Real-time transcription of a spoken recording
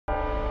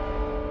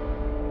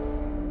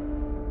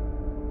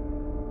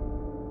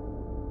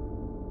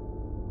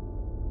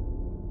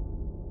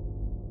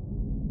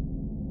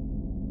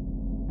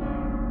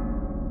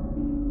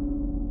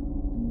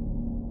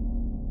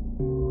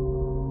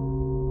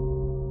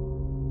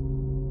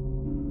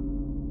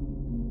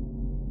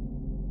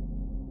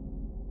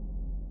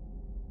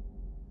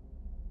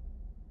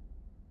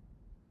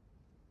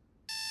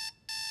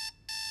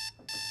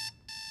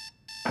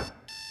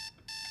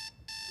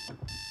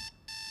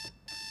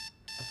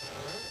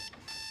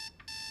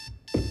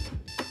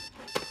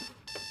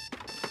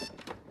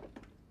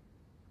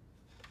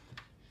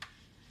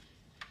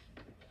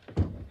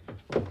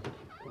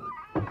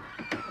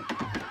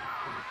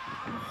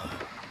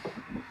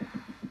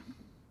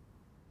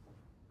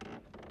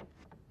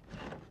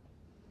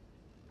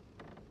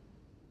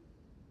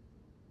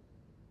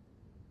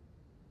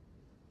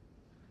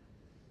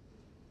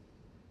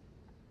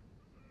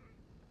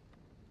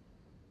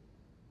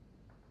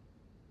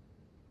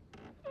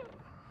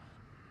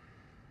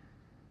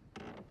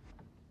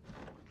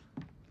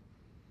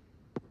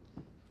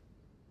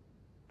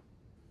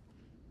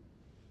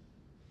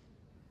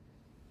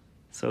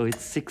So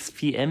it's 6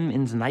 p.m.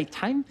 in the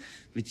nighttime,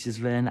 which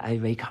is when I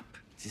wake up.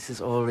 This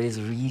is always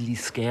a really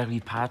scary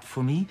part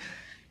for me.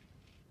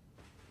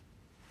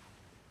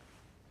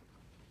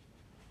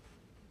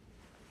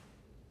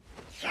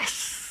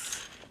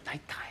 Yes!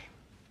 Nighttime.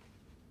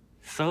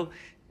 So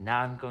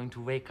now I'm going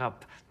to wake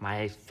up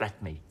my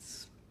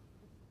flatmates.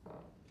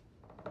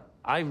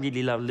 I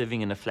really love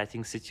living in a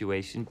flatting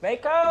situation.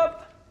 Wake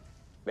up!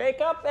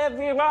 Wake up,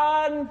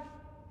 everyone!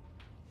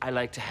 I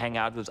like to hang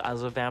out with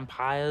other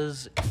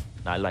vampires.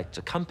 I like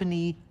the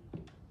company.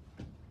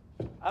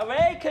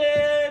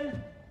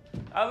 Awaken!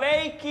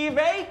 Awakey,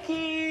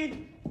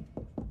 wakey!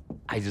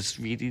 I just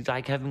really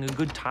like having a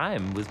good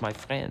time with my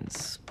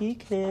friends.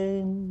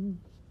 Beacon.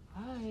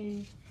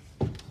 Hi.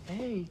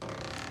 Hey,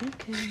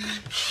 Beacon.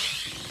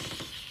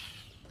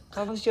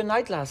 How was your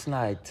night last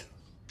night?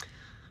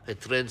 I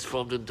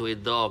transformed into a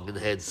dog and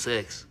had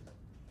sex.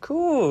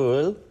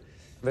 Cool.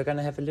 We're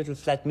gonna have a little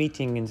flat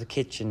meeting in the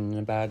kitchen in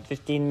about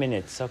 15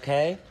 minutes,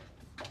 okay?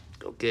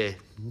 Okay.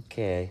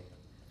 Okay.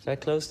 Shall I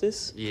close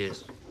this?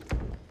 Yes.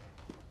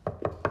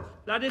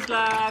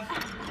 Vladislav!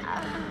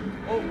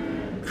 Oh.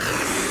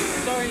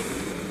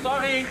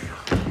 Sorry.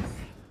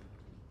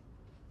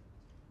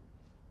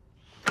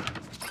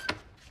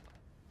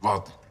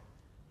 What?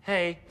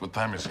 Hey. What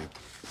time is it?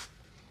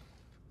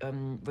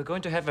 We're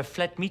going to have a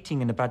flat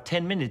meeting in about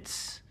 10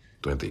 minutes.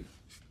 20.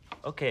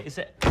 Okay, is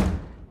it...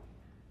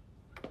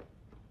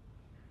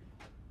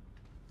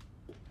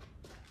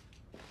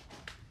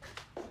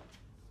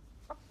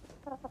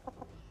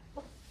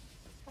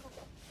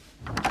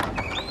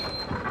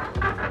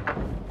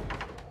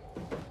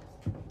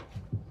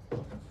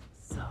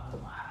 So,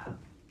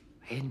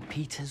 in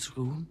Peter's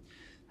room,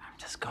 I'm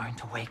just going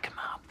to wake him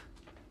up.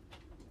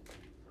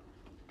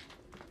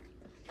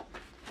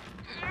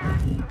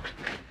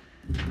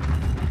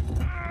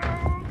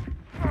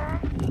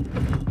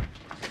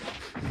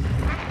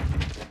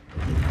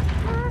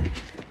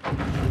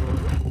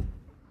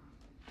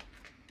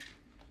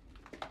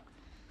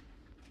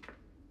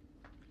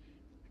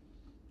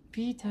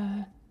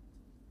 Peter.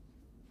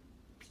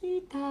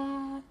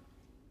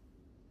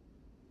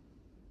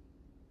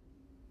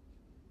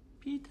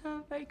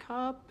 Peter, wake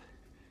up.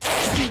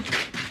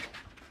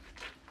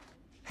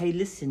 Hey,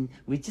 listen,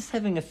 we're just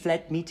having a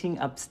flat meeting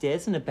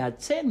upstairs in about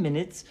 10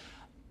 minutes.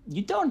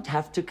 You don't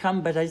have to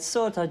come, but I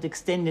thought I'd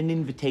extend an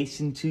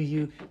invitation to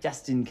you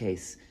just in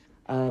case.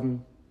 There's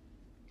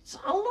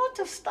a lot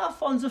of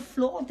stuff on the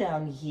floor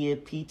down here,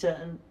 Peter,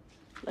 and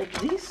like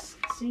these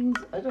things,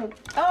 I don't...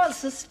 Oh,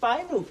 it's a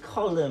spinal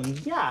column,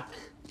 yuck.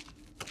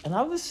 And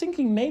I was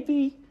thinking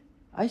maybe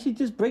I should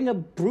just bring a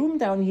broom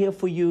down here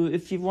for you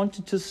if you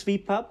wanted to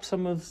sweep up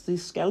some of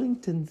these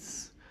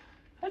skeletons.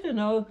 I don't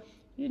know,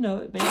 you know,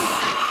 maybe...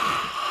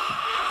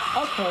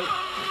 Okay.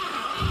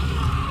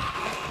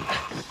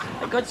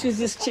 I got you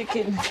this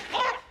chicken.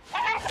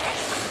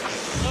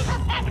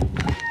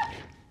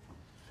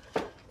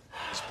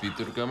 Is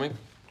Peter coming?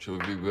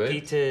 Should we wait?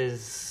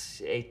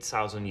 Peter's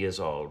 8,000 years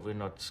old. We're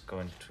not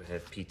going to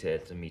have Peter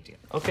at the meeting.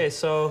 Okay,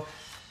 so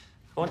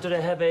I wanted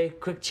to have a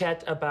quick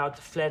chat about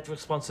flat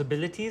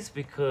responsibilities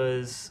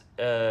because,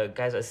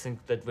 guys, I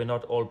think that we're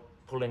not all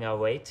pulling our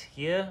weight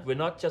here. We're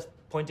not just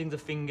pointing the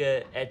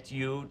finger at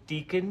you,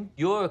 Deacon.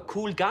 You're a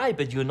cool guy,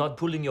 but you're not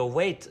pulling your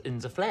weight in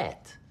the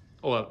flat.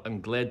 Oh, I'm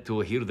glad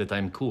to hear that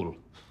I'm cool.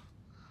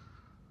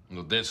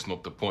 No, that's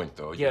not the point,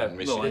 though. Yeah,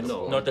 no, I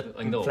know. Not a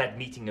I know. flat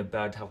meeting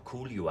about how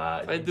cool you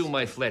are. I do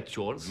my flat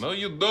chores. No,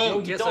 you No,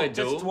 don't. you Yes, don't. I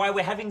do. That's why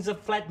we're having the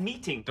flat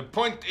meeting. The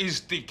point is,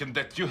 Deacon,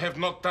 that you have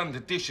not done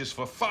the dishes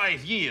for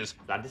 5 years.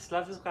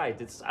 Vladislav is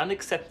right. It's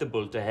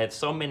unacceptable to have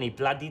so many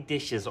bloody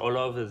dishes all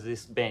over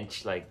this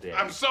bench like that.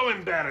 I'm so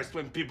embarrassed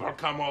when people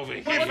come over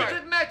here. What does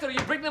it matter?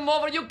 You bring them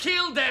over, you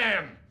kill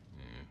them!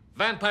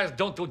 Vampires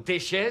don't do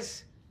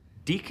dishes.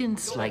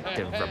 Deacon's like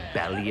the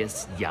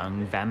rebellious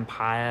young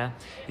vampire.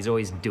 He's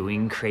always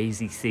doing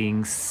crazy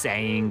things,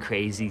 saying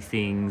crazy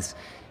things.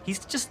 He's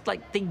just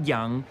like the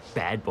young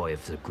bad boy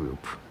of the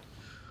group.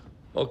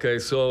 Okay,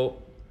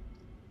 so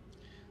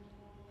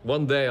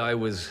one day I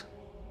was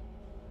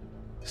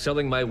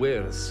selling my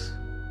wares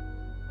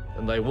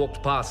and I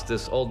walked past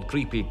this old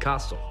creepy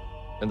castle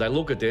and I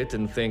look at it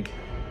and think,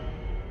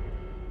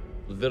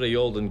 very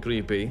old and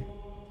creepy,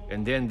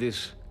 and then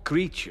this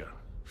creature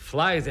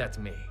flies at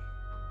me.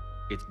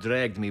 It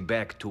dragged me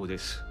back to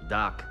this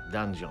dark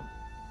dungeon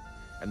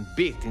and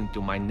bit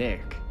into my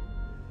neck.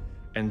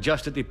 And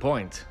just at the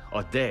point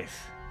of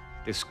death,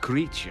 this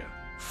creature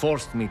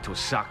forced me to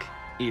suck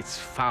its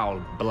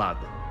foul blood.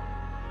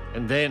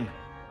 And then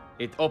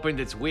it opened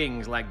its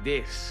wings like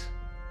this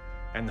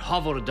and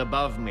hovered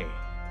above me,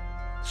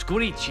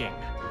 screeching,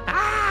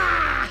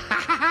 "Ah!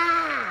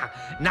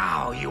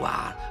 Now you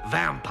are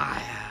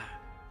vampire."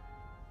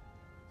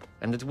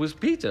 And it was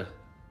Peter.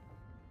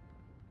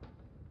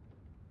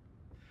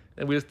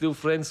 And we're still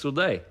friends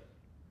today.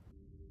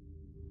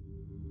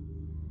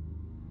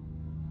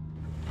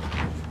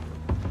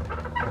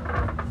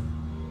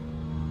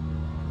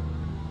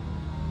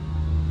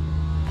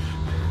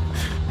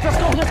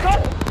 Let's go!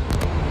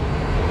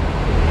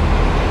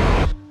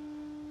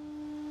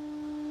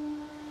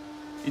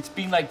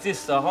 like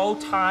this the whole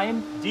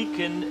time,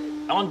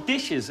 Deacon, on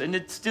dishes, and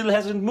it still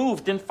hasn't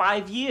moved in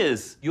 5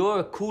 years. You're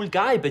a cool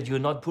guy, but you're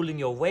not pulling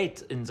your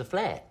weight in the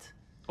flat.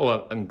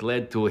 Oh, I'm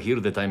glad to hear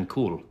that I'm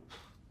cool.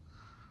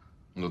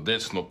 No,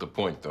 that's not the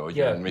point, though.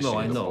 Yeah, You're missing no,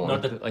 I the know.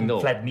 point. Not I know.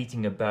 a flat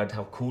meeting about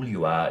how cool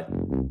you are.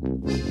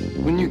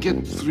 When you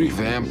get 3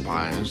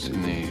 vampires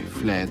in a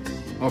flat,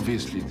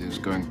 obviously there's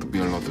going to be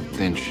a lot of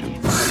tension.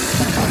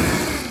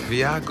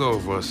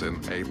 Viago was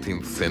an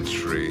 18th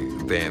century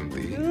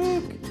dandy.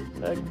 Look,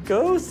 a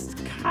ghost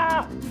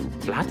cop.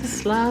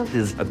 Vladislav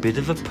is a bit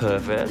of a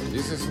pervert.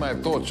 This is my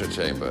torture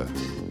chamber.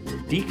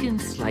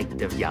 Deacon's like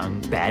the young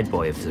bad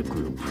boy of the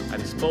group.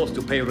 I'm supposed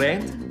to pay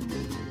rent,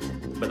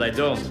 but I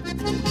don't.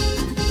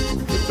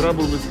 The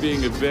trouble with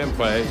being a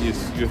vampire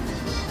is you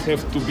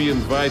have to be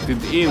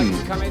invited in.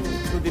 Come in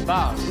to the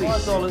bar,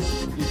 please.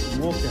 $4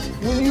 water.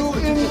 Will you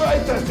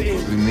invite us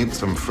in? We need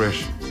some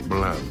fresh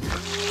blood.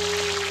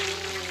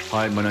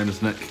 Hi, my name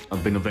is Nick.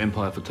 I've been a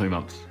vampire for 2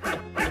 months.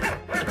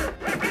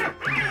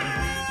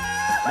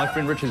 My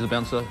friend Rich is a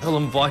bouncer. He'll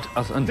invite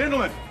us in.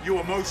 Gentlemen, you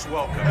are most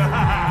welcome.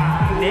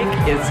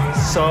 Nick is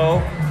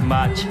so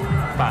much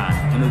fun.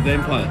 I'm a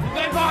vampire.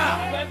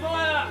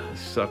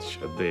 Such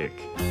a dick.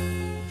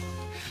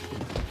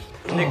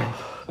 Nick,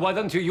 why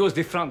don't you use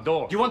the front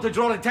door? You want to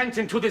draw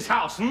attention to this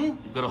house,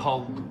 You've got a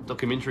whole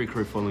documentary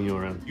crew following you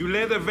around. You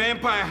let a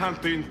vampire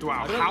hunter into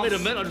our I don't house. let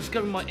him in, I just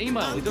give him my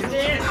email. He doesn't...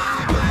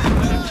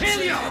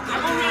 Kill you!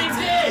 I'm already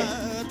dead!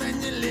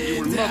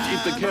 You will not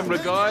eat the camera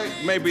guy,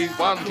 maybe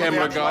one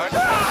camera guy.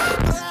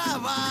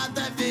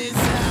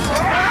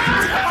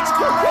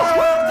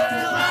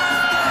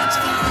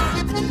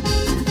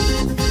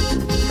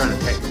 Trying to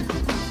take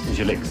use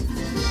your legs.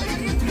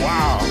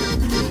 Wow!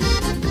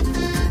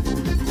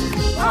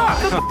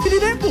 What did he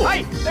that for?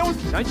 Hey, that was...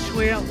 Don't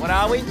swear. What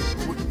are we?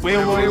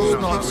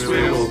 Werewolves, not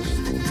werewolves.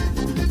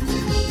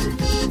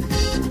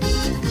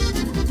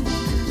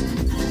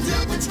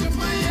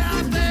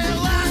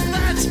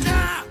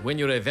 When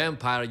you're a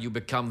vampire, you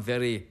become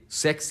very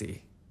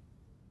sexy.